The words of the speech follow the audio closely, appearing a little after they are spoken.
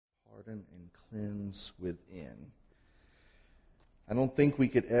sharpen and cleanse within. I don't think we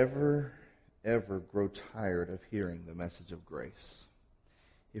could ever grow tired of hearing the message of grace.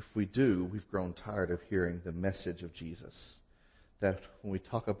 If we do, we've grown tired of hearing the message of Jesus. That when we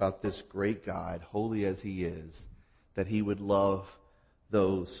talk about this great God, holy as He is, that He would love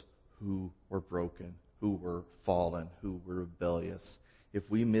those who were broken, who were fallen, who were rebellious. If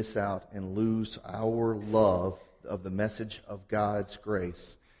we miss out and lose our love of the message of God's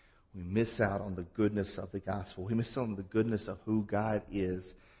grace, we miss out on the goodness of the gospel. We miss out on the goodness of who God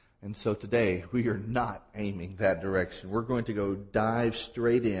is. And so today, we are not aiming that direction. We're going to go dive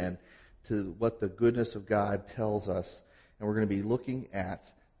straight in to what the goodness of God tells us. And we're going to be looking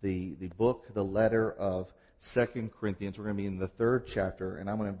at the letter of 2 Corinthians. We're going to be in the 3rd chapter, and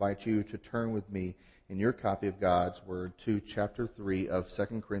I'm going to invite you to turn with me in your copy of God's Word to chapter 3 of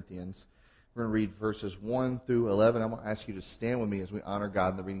 2 Corinthians. We're going to read verses 1 through 11. I'm going to ask you to stand with me as we honor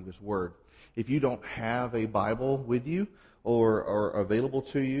God in the reading of His Word. If you don't have a Bible with you or available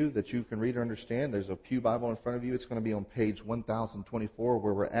to you that you can read or understand, there's a pew Bible in front of you. It's going to be on page 1024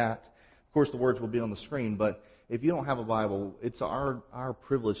 where we're at. Of course, the words will be on the screen, but if you don't have a Bible, it's our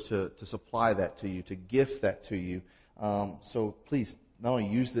privilege to supply that to you, to gift that to you. So please, not only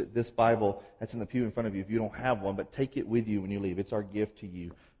use this Bible that's in the pew in front of you if you don't have one, but take it with you when you leave. It's our gift to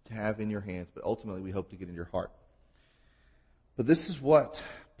you to have in your hands, but ultimately we hope to get in your heart. But this is what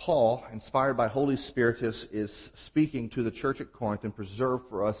Paul, inspired by Holy Spirit, is speaking to the church at Corinth and preserved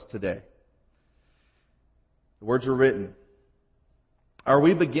for us today. The words are written. Are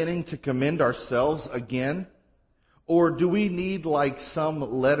we beginning to commend ourselves again? Or do we need like some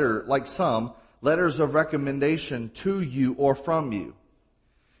letters of recommendation to you or from you?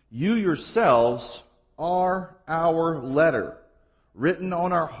 You yourselves are our letter, written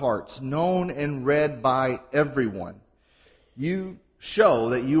on our hearts, known and read by everyone. You show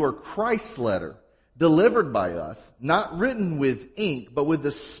that you are Christ's letter, delivered by us, not written with ink, but with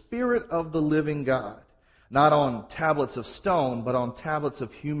the Spirit of the living God, not on tablets of stone, but on tablets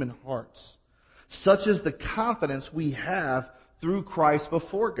of human hearts. Such is the confidence we have through Christ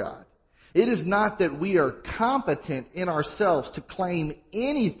before God. It is not that we are competent in ourselves to claim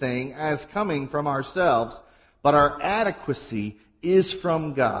anything as coming from ourselves, but our adequacy is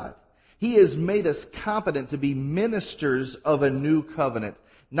from God. He has made us competent to be ministers of a new covenant,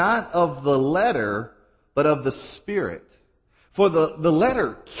 not of the letter, but of the Spirit. For the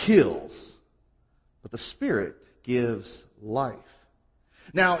letter kills, but the Spirit gives life.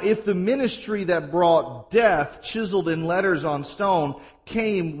 Now, if the ministry that brought death, chiseled in letters on stone,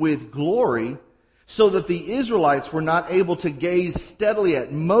 came with glory, so that the Israelites were not able to gaze steadily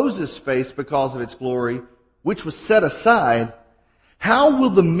at Moses' face because of its glory, which was set aside, how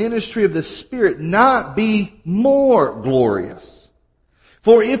will the ministry of the Spirit not be more glorious?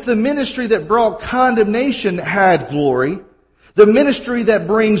 For if the ministry that brought condemnation had glory, the ministry that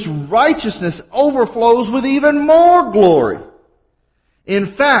brings righteousness overflows with even more glory. In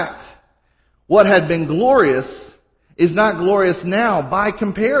fact, what had been glorious is not glorious now by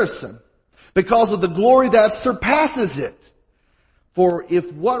comparison, because of the glory that surpasses it. For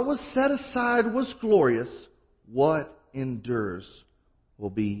if what was set aside was glorious, what endures will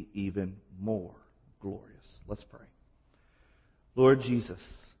be even more glorious. Let's pray. Lord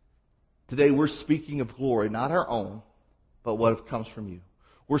Jesus, today we're speaking of glory, not our own, but what comes from you.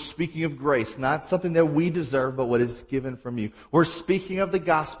 We're speaking of grace, not something that we deserve, but what is given from you. We're speaking of the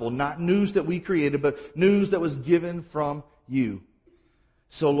gospel, not news that we created, but news that was given from you.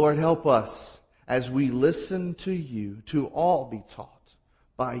 So Lord, help us as we listen to you to all be taught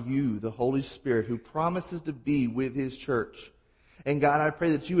by you, the Holy Spirit, who promises to be with His church. And God, I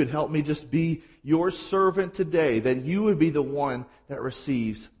pray that you would help me just be your servant today, that you would be the one that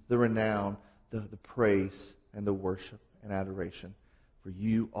receives the renown, the praise, and the worship and adoration. For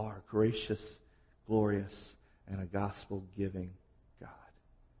you are gracious, glorious, and a gospel-giving God.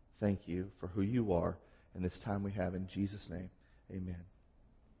 Thank you for who you are and this time we have in Jesus' name. Amen.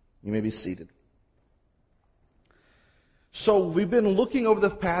 You may be seated. So we've been looking over the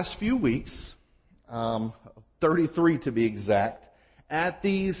past few weeks, 33 to be exact, at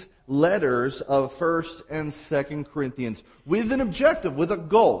these letters of 1st and 2nd Corinthians with an objective, with a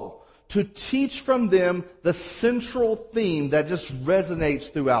goal, to teach from them the central theme that just resonates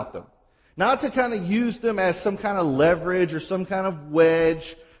throughout them. Not to kind of use them as some kind of leverage or some kind of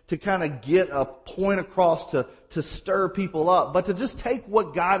wedge to kind of get a point across to stir people up, but to just take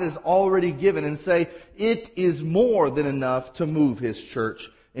what God has already given and say it is more than enough to move His church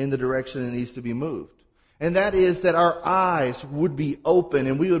in the direction it needs to be moved. And that is that our eyes would be open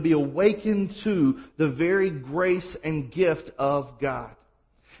and we would be awakened to the very grace and gift of God.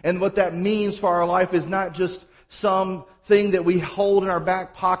 And what that means for our life is not just something that we hold in our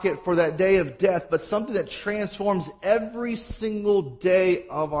back pocket for that day of death, but something that transforms every single day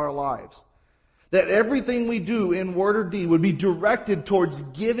of our lives. That everything we do in word or deed would be directed towards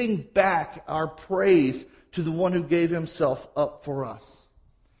giving back our praise to the one who gave himself up for us.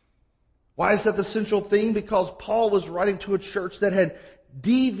 Why is that the central theme? Because Paul was writing to a church that had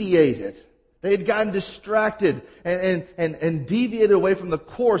deviated. They had gotten distracted and deviated away from the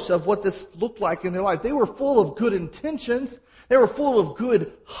course of what this looked like in their life. They were full of good intentions. They were full of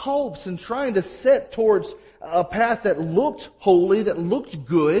good hopes and trying to set towards a path that looked holy, that looked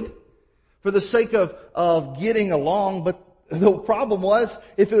good for the sake of getting along. But the problem was,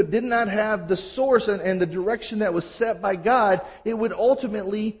 if it did not have the source and the direction that was set by God, it would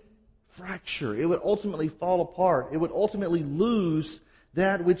ultimately fracture. It would ultimately fall apart. It would ultimately lose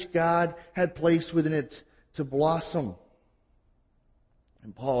that which God had placed within it to blossom.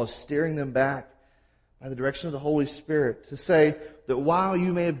 And Paul is steering them back by the direction of the Holy Spirit to say that while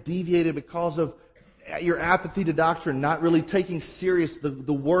you may have deviated because of your apathy to doctrine, not really taking serious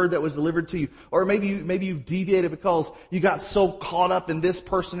the word that was delivered to you, or maybe you've deviated because you got so caught up in this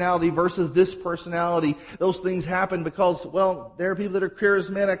personality versus this personality. Those things happen because, well, there are people that are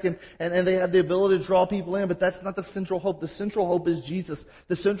charismatic and they have the ability to draw people in, but that's not the central hope. The central hope is Jesus.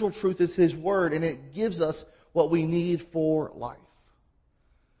 The central truth is His Word, and it gives us what we need for life.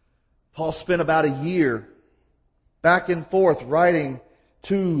 Paul spent about a year back and forth writing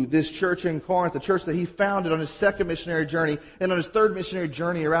to this church in Corinth, the church that he founded on his second missionary journey. And on his third missionary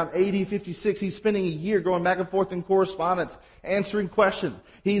journey around AD 56, he's spending a year going back and forth in correspondence, answering questions.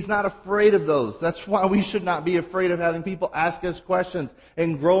 He's not afraid of those. That's why we should not be afraid of having people ask us questions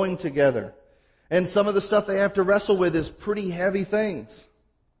and growing together. And some of the stuff they have to wrestle with is pretty heavy things.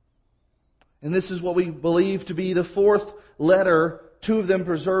 And this is what we believe to be the fourth letter, two of them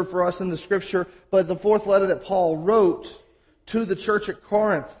preserved for us in the Scripture, but the fourth letter that Paul wrote to the church at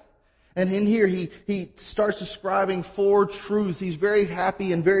Corinth. And in here he starts describing four truths. He's very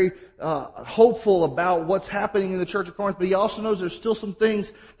happy and very hopeful about what's happening in the church at Corinth, but he also knows there's still some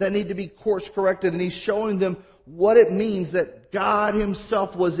things that need to be course corrected, and he's showing them what it means that God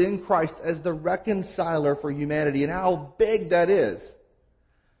Himself was in Christ as the reconciler for humanity and how big that is.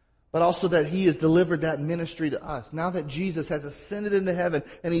 But also that He has delivered that ministry to us. Now that Jesus has ascended into heaven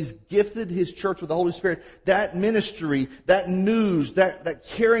and He's gifted His church with the Holy Spirit, that ministry, that news, that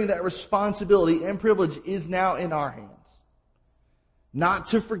carrying that responsibility and privilege is now in our hands. Not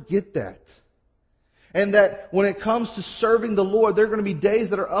to forget that. And that when it comes to serving the Lord, there are going to be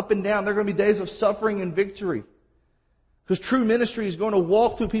days that are up and down. There are going to be days of suffering and victory. Because true ministry is going to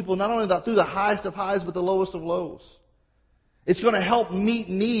walk through people not only through the highest of highs, but the lowest of lows. It's going to help meet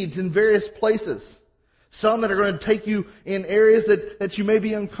needs in various places. Some that are going to take you in areas that you may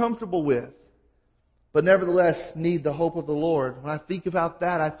be uncomfortable with, but nevertheless need the hope of the Lord. When I think about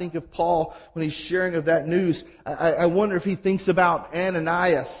that, I think of Paul when he's sharing of that news. I wonder if he thinks about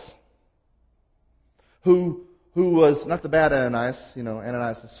Ananias, who was not the bad Ananias,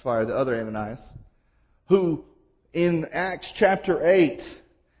 Ananias is fire, the other Ananias, who in Acts chapter 8,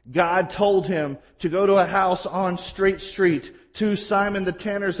 God told him to go to a house on Straight Street, to Simon the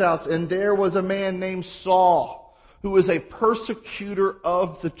tanner's house, and there was a man named Saul, who was a persecutor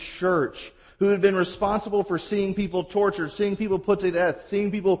of the church, who had been responsible for seeing people tortured, seeing people put to death,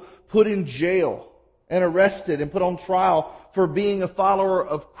 seeing people put in jail and arrested and put on trial for being a follower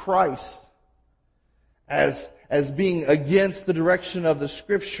of Christ, as being against the direction of the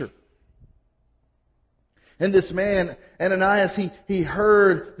Scripture. And this man, Ananias, he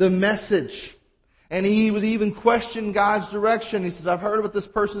heard the message. And he was even questioned God's direction. He says, I've heard what this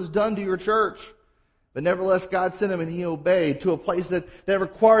person has done to your church. But nevertheless, God sent him and he obeyed to a place that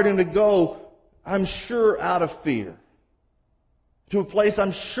required him to go, I'm sure, out of fear. To a place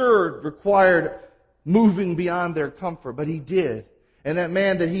I'm sure required moving beyond their comfort. But he did. And that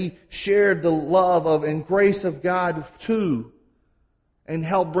man that he shared the love of and grace of God to and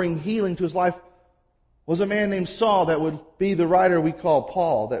helped bring healing to his life was a man named Saul that would be the writer we call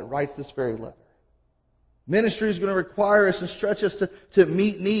Paul that writes this very letter. Ministry is going to require us and stretch us to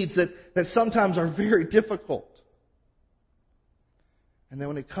meet needs that sometimes are very difficult. And then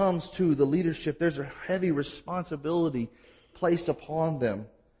when it comes to the leadership, there's a heavy responsibility placed upon them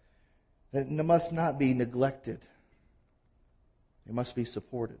that must not be neglected. It must be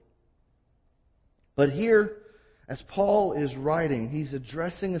supported. But here, as Paul is writing, he's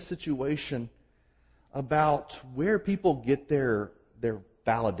addressing a situation about where people get their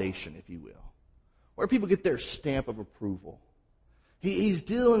validation, if you will. Where people get their stamp of approval. He's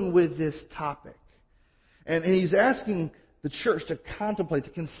dealing with this topic. And he's asking the church to contemplate, to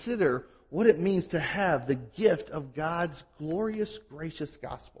consider what it means to have the gift of God's glorious, gracious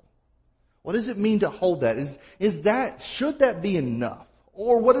gospel. What does it mean to hold that? Should that be enough?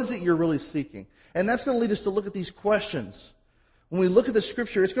 Or what is it you're really seeking? And that's going to lead us to look at these questions. When we look at the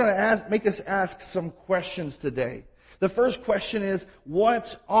scripture, it's going to make us ask some questions today. The first question is,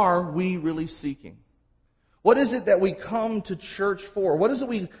 what are we really seeking? What is it that we come to church for? What is it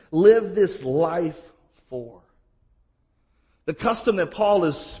we live this life for? The custom that Paul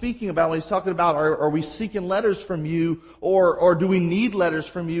is speaking about when he's talking about, are we seeking letters from you, or do we need letters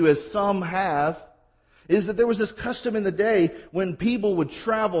from you, as some have, is that there was this custom in the day when people would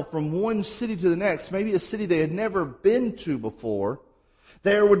travel from one city to the next, maybe a city they had never been to before.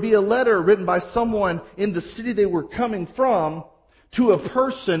 There would be a letter written by someone in the city they were coming from to a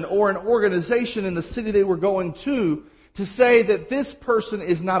person or an organization in the city they were going to say that this person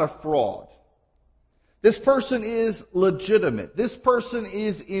is not a fraud. This person is legitimate. This person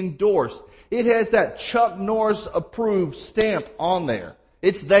is endorsed. It has that Chuck Norris approved stamp on there.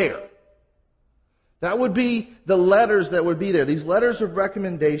 It's there. That would be the letters that would be there. These letters of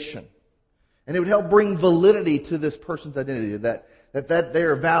recommendation. And it would help bring validity to this person's identity, that they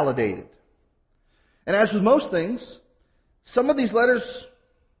are validated. And as with most things, some of these letters,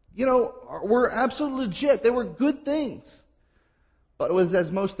 were absolutely legit. They were good things. But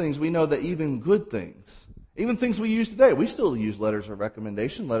as most things, we know that even good things, even things we use today, we still use letters of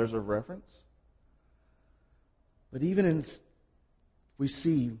recommendation, letters of reference. But even we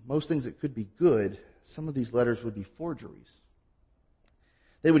see most things that could be good, some of these letters would be forgeries.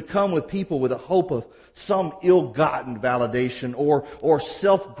 They would come with people with a hope of some ill-gotten validation or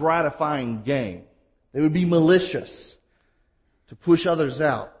self-gratifying gain. They would be malicious to push others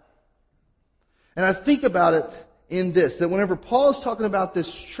out. And I think about it in this, that whenever Paul is talking about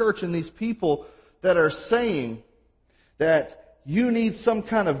this church and these people that are saying that you need some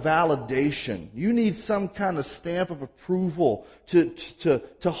kind of validation, you need some kind of stamp of approval to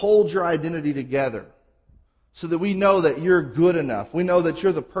hold your identity together so that we know that you're good enough. We know that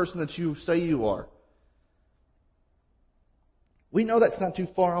you're the person that you say you are. We know that's not too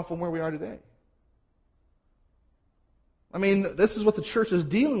far off from where we are today. I mean, this is what the church is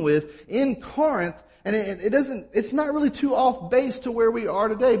dealing with in Corinth. And it's not really too off base to where we are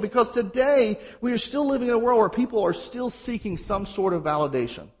today, because today we are still living in a world where people are still seeking some sort of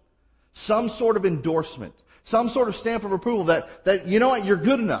validation, some sort of endorsement, some sort of stamp of approval that you know what, you're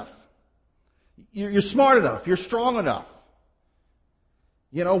good enough. You're smart enough. You're strong enough.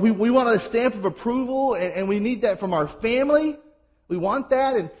 We want a stamp of approval, and we need that from our family. We want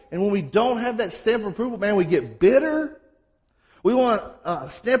that. And when we don't have that stamp of approval, man, we get bitter. We want a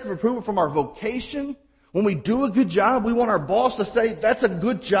stamp of approval from our vocation. When we do a good job, we want our boss to say, that's a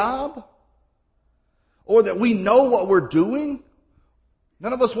good job. Or that we know what we're doing.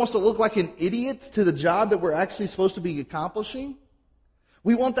 None of us wants to look like an idiot to the job that we're actually supposed to be accomplishing.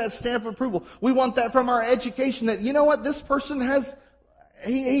 We want that stamp of approval. We want that from our education, that, you know what, this person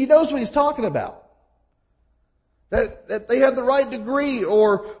he knows what he's talking about. That they have the right degree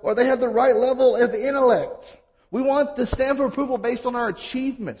or they have the right level of intellect. We want the stamp of approval based on our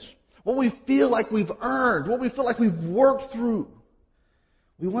achievements, what we feel like we've earned, what we feel like we've worked through.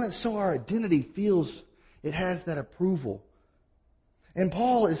 We want it so our identity feels it has that approval. And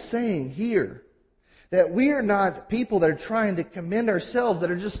Paul is saying here that we are not people that are trying to commend ourselves,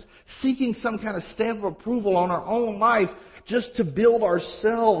 that are just seeking some kind of stamp of approval on our own life just to build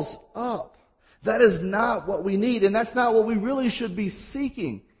ourselves up. That is not what we need, and that's not what we really should be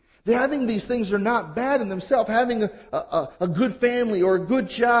seeking. Having these things are not bad in themselves. Having a good family or a good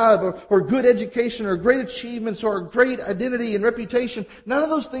job or good education or great achievements or a great identity and reputation, none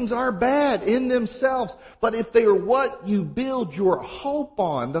of those things are bad in themselves. But if they are what you build your hope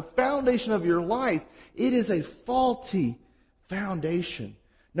on, the foundation of your life, it is a faulty foundation.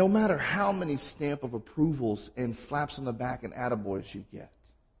 No matter how many stamp of approvals and slaps on the back and attaboys you get.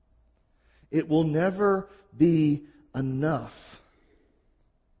 It will never be enough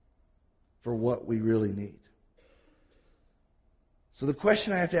for what we really need. So the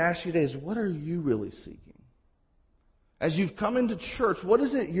question I have to ask you today is, what are you really seeking? As you've come into church, what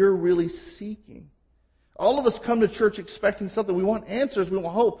is it you're really seeking? All of us come to church expecting something. We want answers, we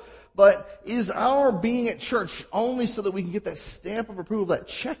want hope. But is our being at church only so that we can get that stamp of approval, that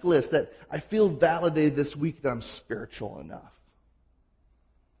checklist that I feel validated this week that I'm spiritual enough?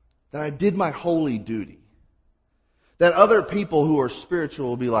 That I did my holy duty? That other people who are spiritual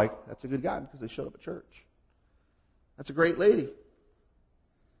will be like, that's a good guy because they showed up at church. That's a great lady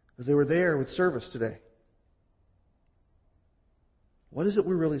because they were there with service today. What is it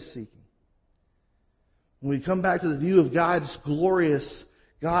we're really seeking? When we come back to the view of God's glorious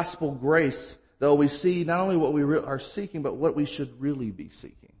gospel grace, though, we see not only what we are seeking, but what we should really be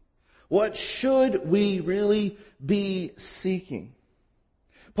seeking. What should we really be seeking?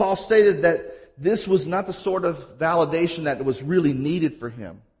 Paul stated that this was not the sort of validation that was really needed for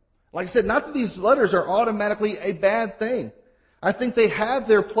him. Like I said, not that these letters are automatically a bad thing. I think they have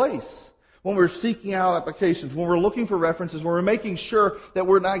their place when we're seeking out applications, when we're looking for references, when we're making sure that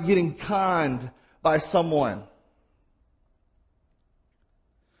we're not getting conned by someone.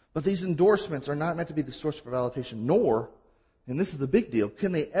 But these endorsements are not meant to be the source for validation, nor, and this is the big deal,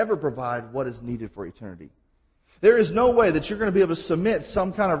 can they ever provide what is needed for eternity. There is no way that you're going to be able to submit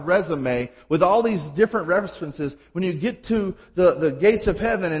some kind of resume with all these different references when you get to the gates of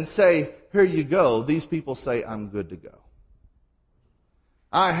heaven and say, here you go. These people say I'm good to go.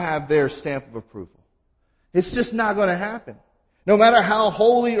 I have their stamp of approval. It's just not going to happen. No matter how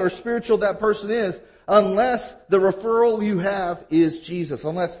holy or spiritual that person is, unless the referral you have is Jesus,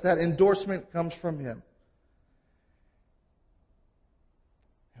 unless that endorsement comes from Him.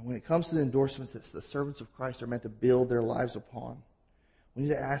 And when it comes to the endorsements that the servants of Christ are meant to build their lives upon, we need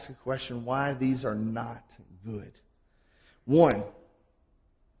to ask a question why these are not good. One,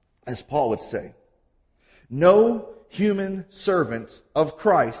 as Paul would say, no human servant of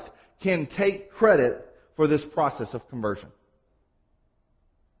Christ can take credit for this process of conversion.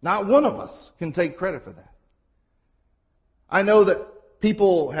 Not one of us can take credit for that. I know that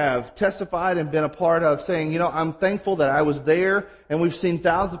people have testified and been a part of saying, I'm thankful that I was there and we've seen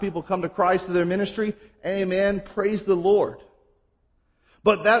thousands of people come to Christ through their ministry. Amen. Praise the Lord.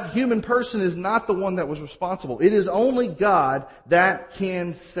 But that human person is not the one that was responsible. It is only God that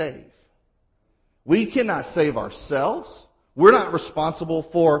can save. We cannot save ourselves. We're not responsible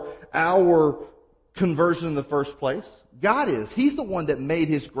for our conversion in the first place. God is. He's the one that made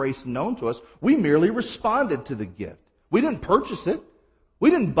His grace known to us. We merely responded to the gift. We didn't purchase it. We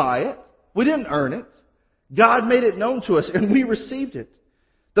didn't buy it. We didn't earn it. God made it known to us and we received it.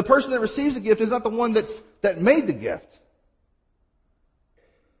 The person that receives the gift is not the one that made the gift.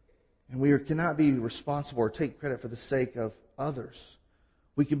 And we cannot be responsible or take credit for the sake of others.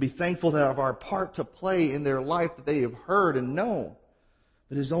 We can be thankful that of our part to play in their life that they have heard and known.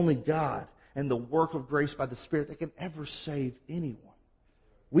 But it is only God and the work of grace by the Spirit that can ever save anyone.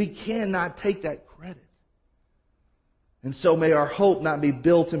 We cannot take that credit. And so may our hope not be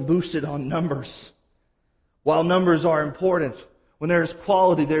built and boosted on numbers. While numbers are important, when there is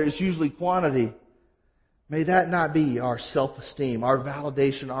quality, there is usually quantity. May that not be our self-esteem, our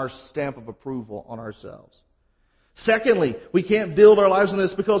validation, our stamp of approval on ourselves. Secondly, we can't build our lives on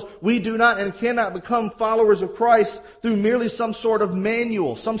this because we do not and cannot become followers of Christ through merely some sort of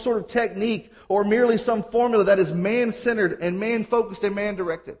manual, some sort of technique, or merely some formula that is man-centered and man-focused and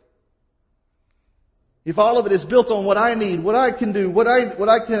man-directed. If all of it is built on what I need, what I can do, what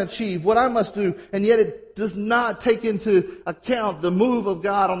I can achieve, what I must do, and yet it does not take into account the move of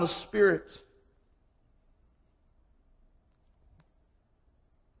God on the Spirit,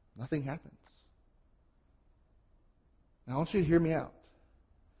 nothing happens. Now I want you to hear me out,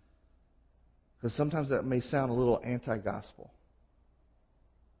 because sometimes that may sound a little anti-gospel.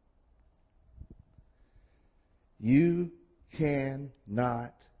 You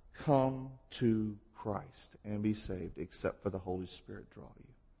cannot come to Christ and be saved except for the Holy Spirit draw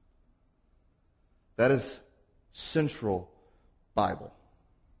you. That is central Bible.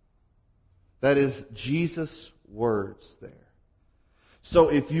 That is Jesus' words there. So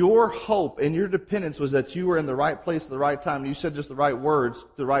if your hope and your dependence was that you were in the right place at the right time, you said just the right words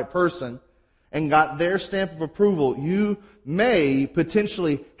to the right person, and got their stamp of approval, you may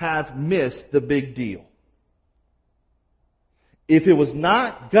potentially have missed the big deal. If it was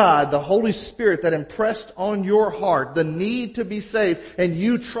not God, the Holy Spirit, that impressed on your heart the need to be saved, and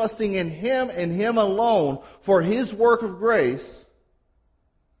you trusting in Him and Him alone for His work of grace,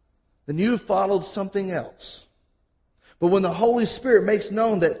 then you followed something else. But when the Holy Spirit makes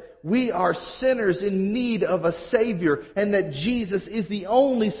known that we are sinners in need of a Savior, and that Jesus is the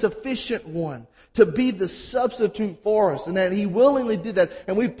only sufficient one to be the substitute for us, and that He willingly did that,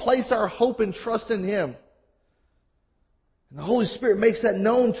 and we place our hope and trust in Him, and the Holy Spirit makes that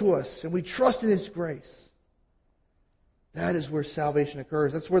known to us, and we trust in His grace, that is where salvation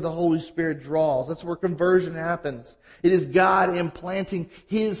occurs. That's where the Holy Spirit draws. That's where conversion happens. It is God implanting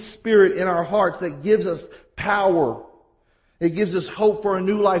His Spirit in our hearts that gives us power. It gives us hope for a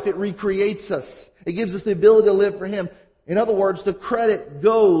new life. It recreates us. It gives us the ability to live for Him. In other words, the credit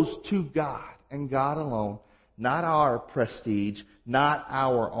goes to God and God alone, not our prestige, not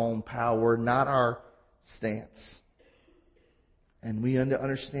our own power, not our stance. And we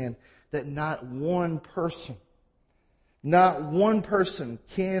understand that not one person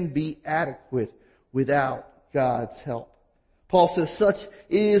can be adequate without God's help. Paul says, such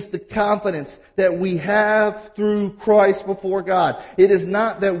is the confidence that we have through Christ before God. It is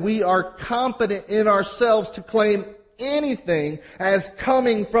not that we are confident in ourselves to claim anything as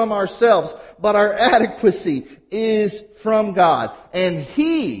coming from ourselves, but our adequacy is from God. And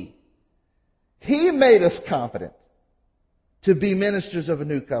He made us confident to be ministers of a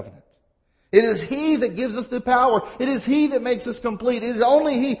new covenant. It is He that gives us the power. It is He that makes us complete. It is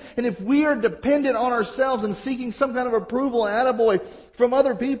only He. And if we are dependent on ourselves and seeking some kind of approval and attaboy from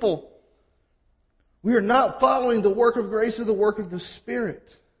other people, we are not following the work of grace or the work of the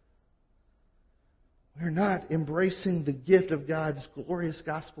Spirit. We are not embracing the gift of God's glorious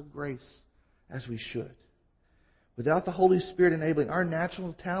gospel grace as we should. Without the Holy Spirit enabling our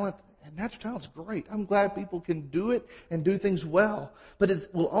natural talent, and natural talent's great. I'm glad people can do it and do things well. But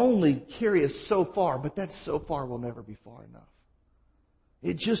it will only carry us so far. But that so far will never be far enough.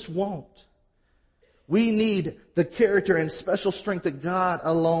 It just won't. We need the character and special strength that God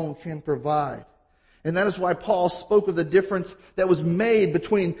alone can provide. And that is why Paul spoke of the difference that was made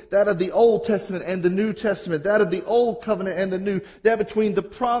between that of the Old Testament and the New Testament, that of the Old Covenant and the New, that between the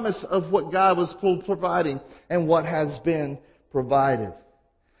promise of what God was providing and what has been provided.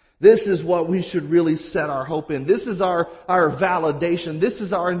 This is what we should really set our hope in. This is our validation. This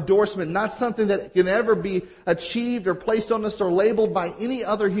is our endorsement, not something that can ever be achieved or placed on us or labeled by any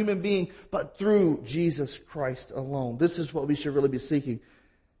other human being, but through Jesus Christ alone. This is what we should really be seeking.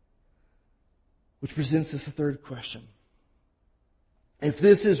 Which presents us a third question. If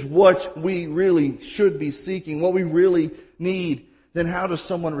this is what we really should be seeking, what we really need, then how does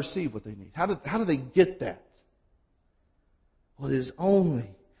someone receive what they need? How do they get that? Well, it is only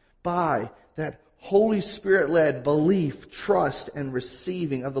by that Holy Spirit-led belief, trust, and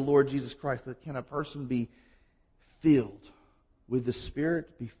receiving of the Lord Jesus Christ that can a person be filled with the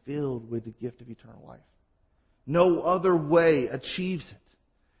Spirit, be filled with the gift of eternal life. No other way achieves it.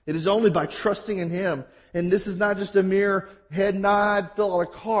 It is only by trusting in Him. And this is not just a mere head nod, fill out a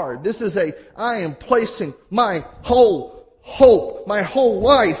card. This is I am placing my whole hope, my whole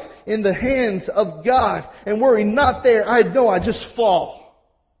life in the hands of God. And were He not there, I know I just fall.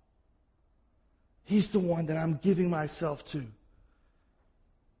 He's the one that I'm giving myself to.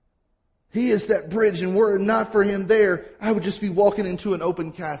 He is that bridge, and were it not for Him there, I would just be walking into an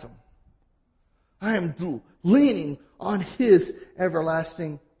open chasm. I am leaning on His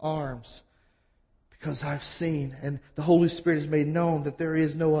everlasting arms because I've seen and the Holy Spirit has made known that there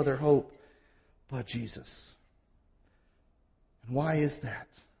is no other hope but Jesus. And why is that?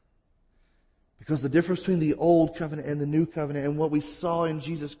 Because the difference between the old covenant and the new covenant and what we saw in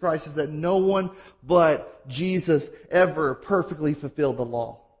Jesus Christ is that no one but Jesus ever perfectly fulfilled the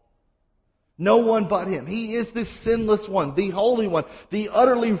law. No one but Him. He is the sinless one, the holy one, the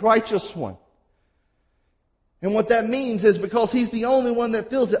utterly righteous one. And what that means is because He's the only one that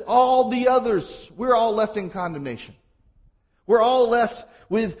fills it, all the others, we're all left in condemnation. We're all left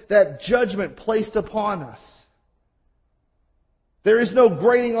with that judgment placed upon us. There is no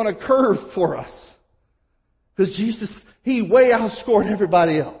grading on a curve for us. Because Jesus, He way outscored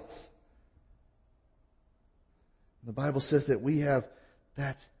everybody else. The Bible says that we have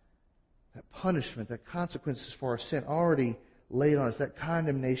that punishment, that consequences for our sin already laid on us. That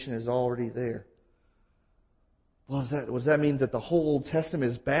condemnation is already there. Well, does that mean that the whole Old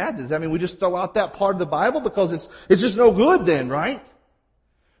Testament is bad? Does that mean we just throw out that part of the Bible because it's just no good then, right?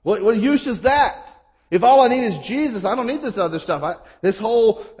 What use is that? If all I need is Jesus, I don't need this other stuff. This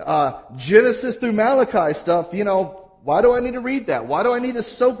whole Genesis through Malachi stuff, why do I need to read that? Why do I need to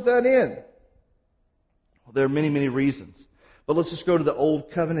soak that in? Well, there are many, many reasons. But let's just go to the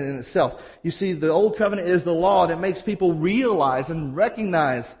Old Covenant in itself. You see, the Old Covenant is the law, and it makes people realize and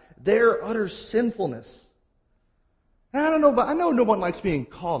recognize their utter sinfulness. Now, I don't know, but I know no one likes being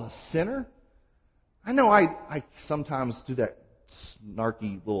called a sinner. I know I sometimes do that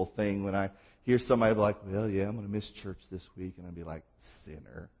snarky little thing when I hear somebody be like, well, yeah, I'm going to miss church this week. And I'd be like,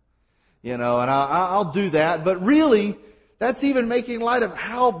 sinner. And I'll do that. But really, that's even making light of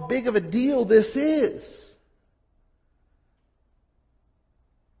how big of a deal this is.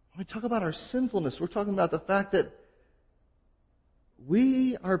 When we talk about our sinfulness, we're talking about the fact that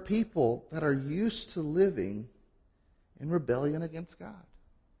we are people that are used to living in rebellion against God.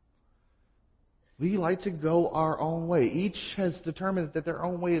 We like to go our own way. Each has determined that their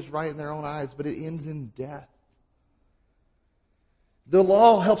own way is right in their own eyes, but it ends in death. The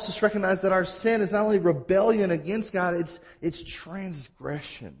law helps us recognize that our sin is not only rebellion against God, it's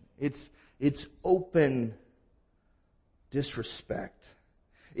transgression. It's open disrespect.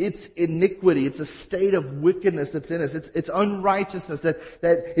 It's iniquity. It's a state of wickedness that's in us. It's unrighteousness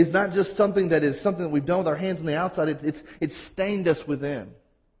that is not just something that we've done with our hands on the outside. It's stained us within.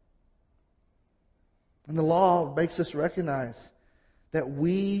 And the law makes us recognize that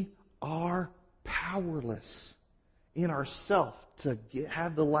we are powerless in ourselves to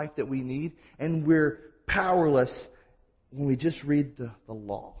have the life that we need. And we're powerless when we just read the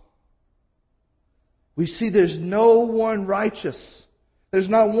law. We see there's no one righteous. There's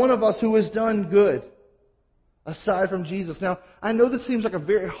not one of us who has done good aside from Jesus. Now, I know this seems like a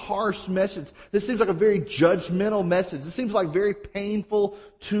very harsh message. This seems like a very judgmental message. This seems like very painful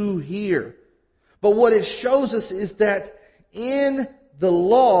to hear. But what it shows us is that in the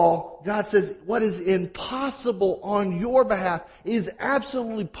law, God says what is impossible on your behalf is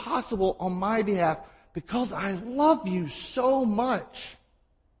absolutely possible on my behalf because I love you so much.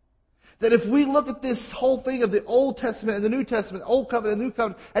 That if we look at this whole thing of the Old Testament and the New Testament, Old Covenant and New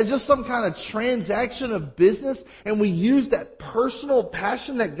Covenant, as just some kind of transaction of business, and we use that personal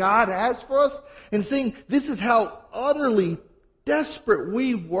passion that God has for us, and seeing this is how utterly desperate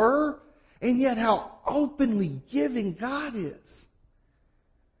we were, and yet how openly giving God is,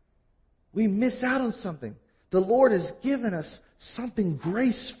 we miss out on something. The Lord has given us something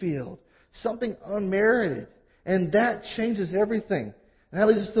grace-filled, something unmerited, and that changes everything. And that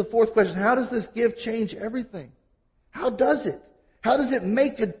leads us to the fourth question. How does this gift change everything? How does it? How does it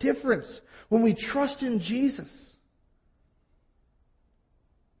make a difference when we trust in Jesus?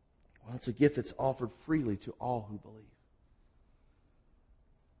 Well, it's a gift that's offered freely to all who believe.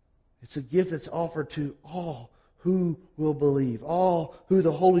 It's a gift that's offered to all who will believe, all who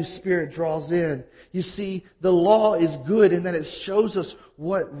the Holy Spirit draws in. You see, the law is good in that it shows us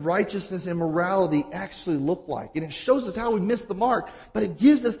what righteousness and morality actually look like. And it shows us how we miss the mark, but it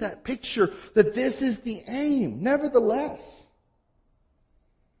gives us that picture that this is the aim, nevertheless.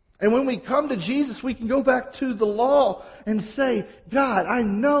 And when we come to Jesus, we can go back to the law and say, God, I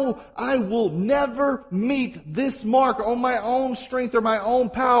know I will never meet this mark on my own strength or my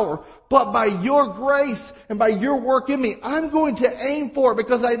own power, but by your grace and by your work in me, I'm going to aim for it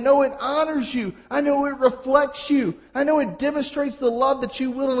because I know it honors you. I know it reflects you. I know it demonstrates the love that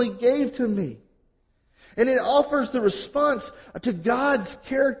you willingly gave to me. And it offers the response to God's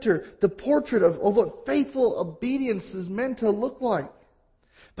character, the portrait of what faithful obedience is meant to look like.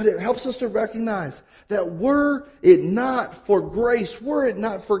 But it helps us to recognize that were it not for grace, were it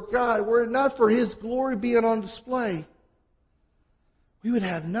not for God, were it not for His glory being on display, we would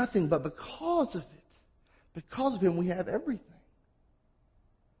have nothing. But because of it, because of Him, we have everything.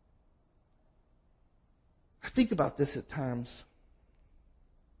 I think about this at times.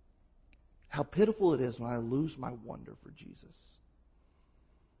 How pitiful it is when I lose my wonder for Jesus.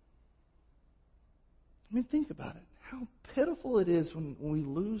 I mean, think about it. How pitiful it is when we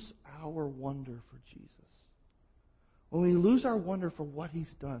lose our wonder for Jesus. When we lose our wonder for what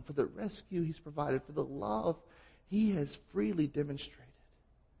He's done, for the rescue He's provided, for the love He has freely demonstrated.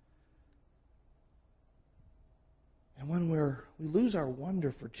 And when we lose our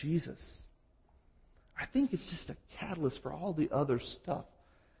wonder for Jesus, I think it's just a catalyst for all the other stuff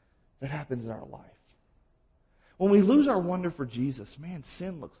that happens in our life. When we lose our wonder for Jesus, man,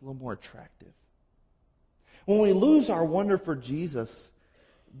 sin looks a little more attractive. When we lose our wonder for Jesus,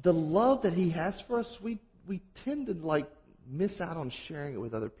 the love that He has for us, we tend to miss out on sharing it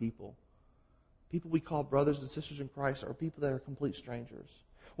with other people. People we call brothers and sisters in Christ or people that are complete strangers.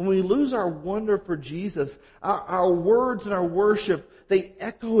 When we lose our wonder for Jesus, our words and our worship, they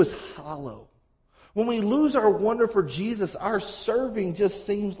echo as hollow. When we lose our wonder for Jesus, our serving just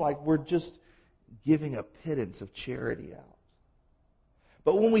seems like we're just giving a pittance of charity out.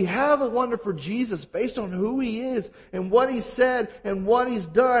 But when we have a wonder for Jesus based on who He is and what He said and what He's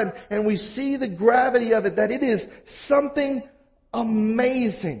done, and we see the gravity of it, that it is something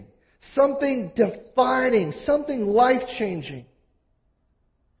amazing, something defining, something life-changing.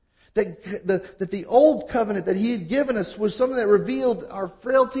 That the old covenant that He had given us was something that revealed our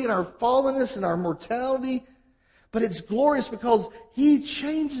frailty and our fallenness and our mortality. But it's glorious because He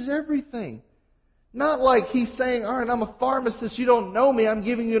changes everything. Not like He's saying, all right, I'm a pharmacist, you don't know me, I'm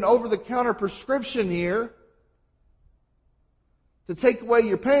giving you an over-the-counter prescription here to take away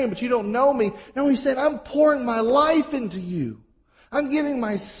your pain, but you don't know me. No, He said, I'm pouring my life into you. I'm giving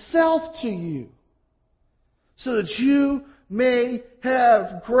myself to you so that you may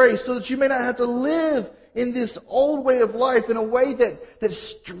have grace, so that you may not have to live in this old way of life, in a way that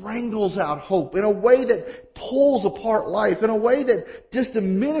strangles out hope, in a way that pulls apart life, in a way that just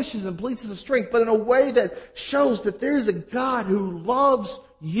diminishes and bleeds of strength, but in a way that shows that there is a God who loves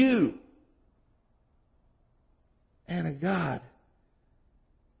you. And a God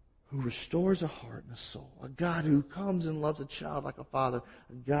who restores a heart and a soul, a God who comes and loves a child like a father,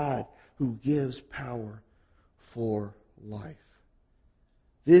 a God who gives power for life.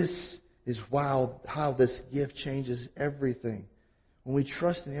 This is how this gift changes everything. When we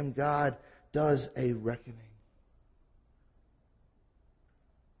trust in Him, God does a reckoning.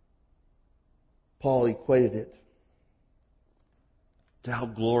 Paul equated it to how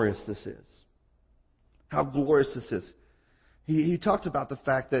glorious this is. How glorious this is. He talked about the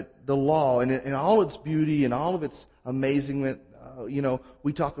fact that the law, and all its beauty and all of its amazement,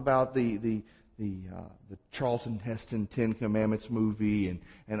 we talk about the Charlton Heston 10 Commandments movie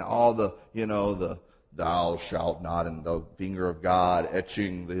and all the thou shalt not, and the finger of God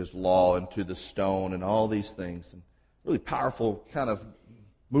etching His law into the stone and all these things. And really powerful kind of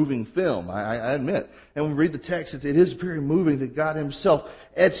moving film, I admit. And when we read the text, it is very moving that God Himself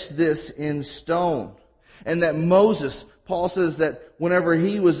etched this in stone. And that Moses, Paul says that whenever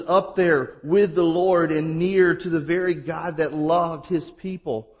he was up there with the Lord and near to the very God that loved His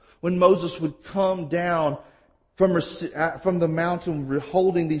people, when Moses would come down from the mountain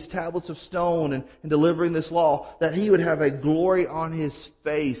holding these tablets of stone and delivering this law, that he would have a glory on his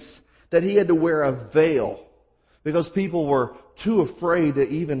face, that he had to wear a veil because people were too afraid to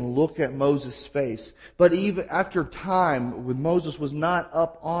even look at Moses' face. But even after time, when Moses was not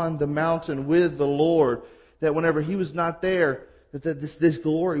up on the mountain with the Lord, that whenever he was not there, that this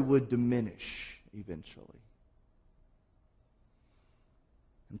glory would diminish eventually.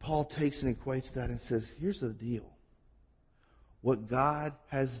 And Paul takes and equates that and says, here's the deal. What God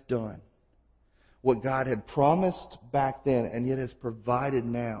has done, what God had promised back then and yet has provided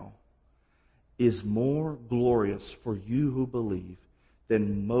now, is more glorious for you who believe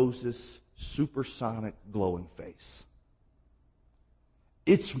than Moses' supersonic glowing face.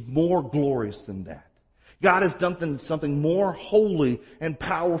 It's more glorious than that. God has done something more holy and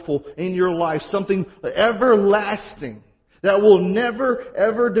powerful in your life, something everlasting that will never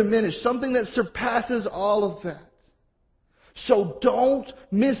ever diminish, something that surpasses all of that. So don't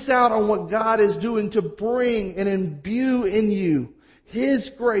miss out on what God is doing to bring and imbue in you His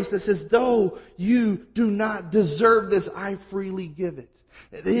grace that says, though you do not deserve this, I freely give it.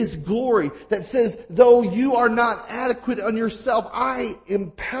 His glory that says, though you are not adequate on yourself, I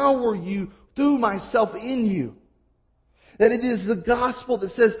empower you through myself in you. That it is the gospel that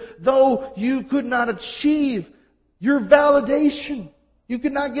says, though you could not achieve your validation, you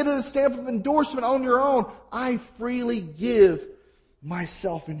could not get a stamp of endorsement on your own, I freely give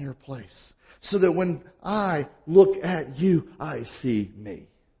myself in your place. So that when I look at you, I see me.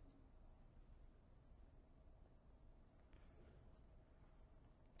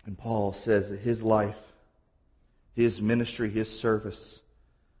 And Paul says that his life, his ministry, his service,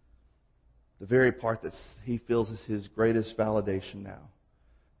 the very part that he feels is his greatest validation now,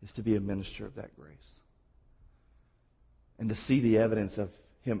 is to be a minister of that grace. And to see the evidence of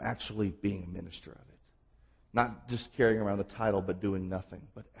him actually being a minister of it. Not just carrying around the title, but doing nothing,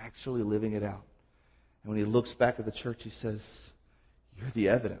 but actually living it out. And when he looks back at the church, he says, you're the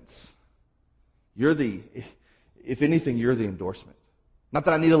evidence. If anything, you're the endorsement. Not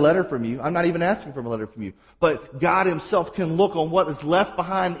that I need a letter from you. I'm not even asking for a letter from you. But God Himself can look on what is left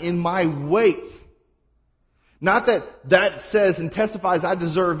behind in my wake. Not that says and testifies I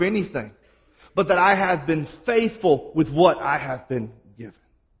deserve anything, but that I have been faithful with what I have been given.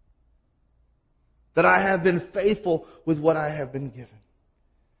 That I have been faithful with what I have been given.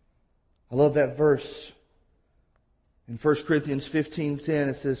 I love that verse. In 1 Corinthians 15:10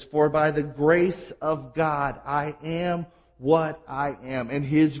 it says, for by the grace of God I am what I am, and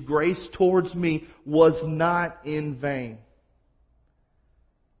His grace towards me was not in vain.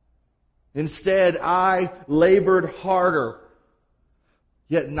 Instead, I labored harder,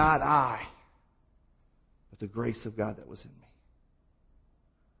 yet not I, but the grace of God that was in me.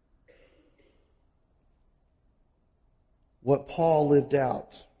 What Paul lived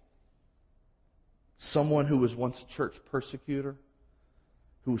out, someone who was once a church persecutor,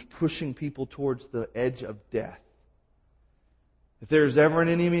 who was pushing people towards the edge of death. If there's ever an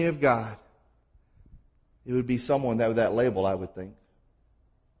enemy of God, it would be someone that with that label, I would think.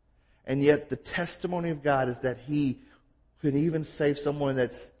 And yet the testimony of God is that He could even save someone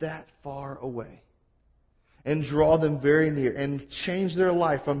that's that far away and draw them very near and change their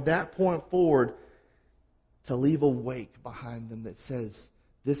life from that point forward to leave a wake behind them that says,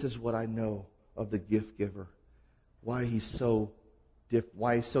 this is what I know of the gift giver, why he's so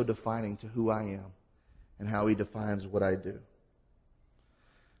defining to who I am and how He defines what I do.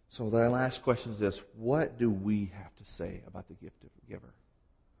 So the last question is this: what do we have to say about the gift giver?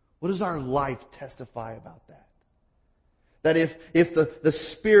 What does our life testify about that? That if the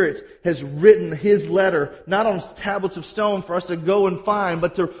Spirit has written His letter, not on tablets of stone for us to go and find,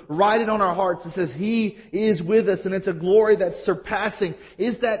 but to write it on our hearts, it says He is with us and it's a glory that's surpassing.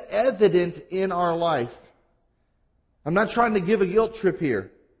 Is that evident in our life? I'm not trying to give a guilt trip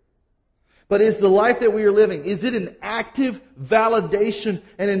here. But is the life that we are living, is it an active validation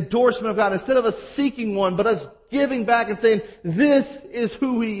and endorsement of God? Instead of us seeking one, but us giving back and saying, this is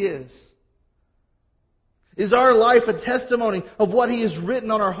who He is. Is our life a testimony of what He has written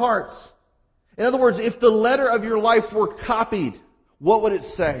on our hearts? In other words, if the letter of your life were copied, what would it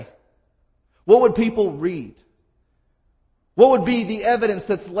say? What would people read? What would be the evidence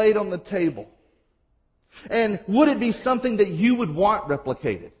that's laid on the table? And would it be something that you would want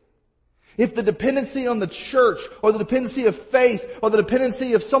replicated? If the dependency on the church, or the dependency of faith, or the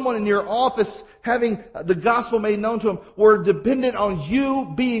dependency of someone in your office having the gospel made known to them were dependent on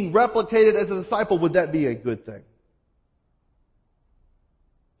you being replicated as a disciple, would that be a good thing?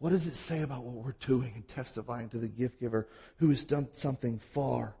 What does it say about what we're doing and testifying to the gift giver who has done something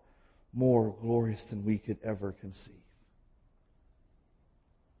far more glorious than we could ever conceive?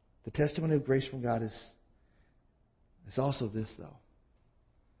 The testimony of grace from God is also this, though.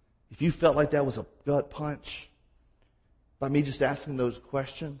 If you felt like that was a gut punch by me just asking those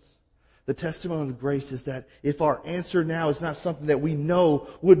questions, the testimony of grace is that if our answer now is not something that we know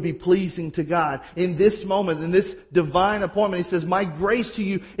would be pleasing to God, in this moment, in this divine appointment, He says, my grace to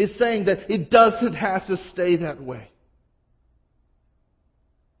you is saying that it doesn't have to stay that way.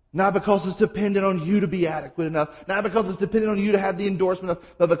 Not because it's dependent on you to be adequate enough, not because it's dependent on you to have the endorsement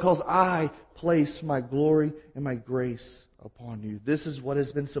of, but because I place my glory and my grace upon you. This is what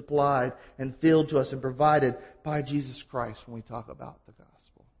has been supplied and filled to us and provided by Jesus Christ when we talk about the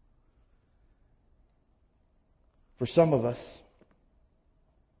gospel. For some of us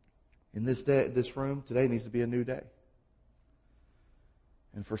in this room, today needs to be a new day.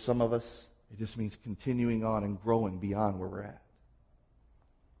 And for some of us, it just means continuing on and growing beyond where we're at.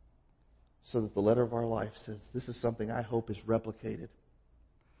 So that the letter of our life says, this is something I hope is replicated.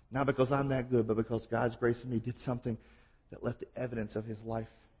 Not because I'm that good, but because God's grace in me did something that left the evidence of His life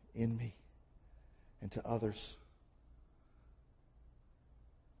in me and to others.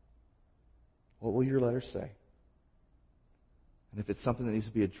 What will your letter say? And if it's something that needs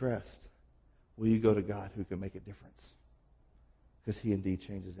to be addressed, will you go to God who can make a difference? Because He indeed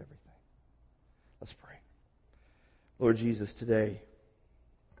changes everything. Let's pray. Lord Jesus, today,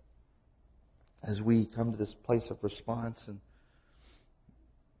 as we come to this place of response and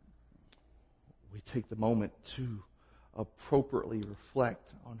we take the moment to appropriately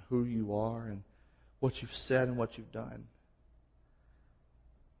reflect on who you are and what you've said and what you've done.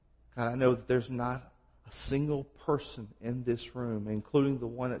 God, I know that there's not a single person in this room, including the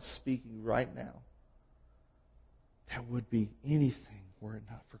one that's speaking right now, that would be anything were it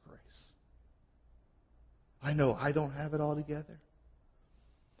not for grace. I know I don't have it all together.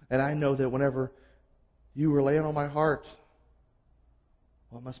 And I know that whenever you were laying on my heart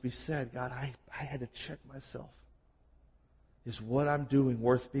what must be said, God, I had to check myself. Is what I'm doing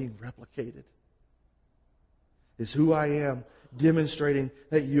worth being replicated? Is who I am demonstrating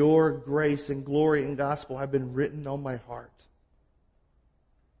that your grace and glory and gospel have been written on my heart?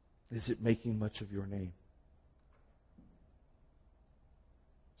 Is it making much of your name?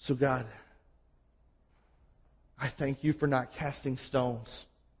 So God, I thank you for not casting stones.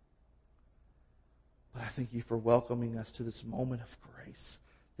 But I thank you for welcoming us to this moment of grace,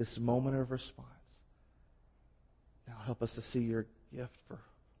 this moment of response. Now help us to see your gift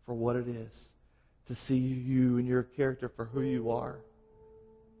for what it is, to see you and your character for who you are,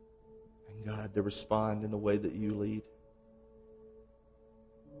 and God, to respond in the way that you lead.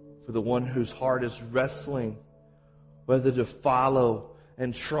 For the one whose heart is wrestling whether to follow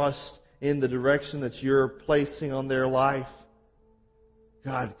and trust in the direction that you're placing on their life,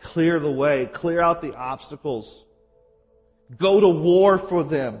 God, clear the way, clear out the obstacles. Go to war for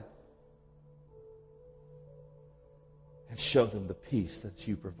them. And show them the peace that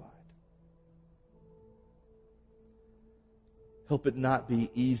you provide. Help it not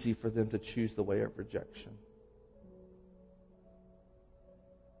be easy for them to choose the way of rejection.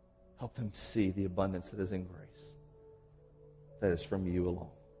 Help them see the abundance that is in grace, that is from you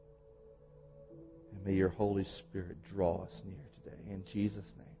alone. And may your Holy Spirit draw us near today. In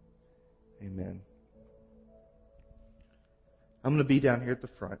Jesus' name, amen. I'm going to be down here at the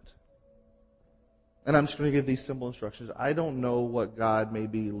front. And I'm just going to give these simple instructions. I don't know what God may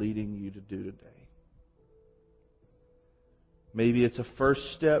be leading you to do today. Maybe it's a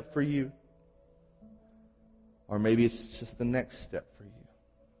first step for you. Or maybe it's just the next step for you.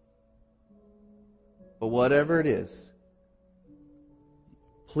 But whatever it is,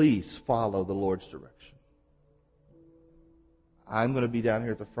 Please follow the Lord's direction. I'm going to be down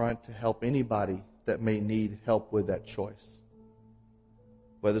here at the front to help anybody that may need help with that choice,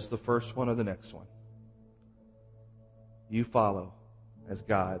 whether it's the first one or the next one. You follow as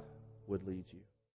God would lead you.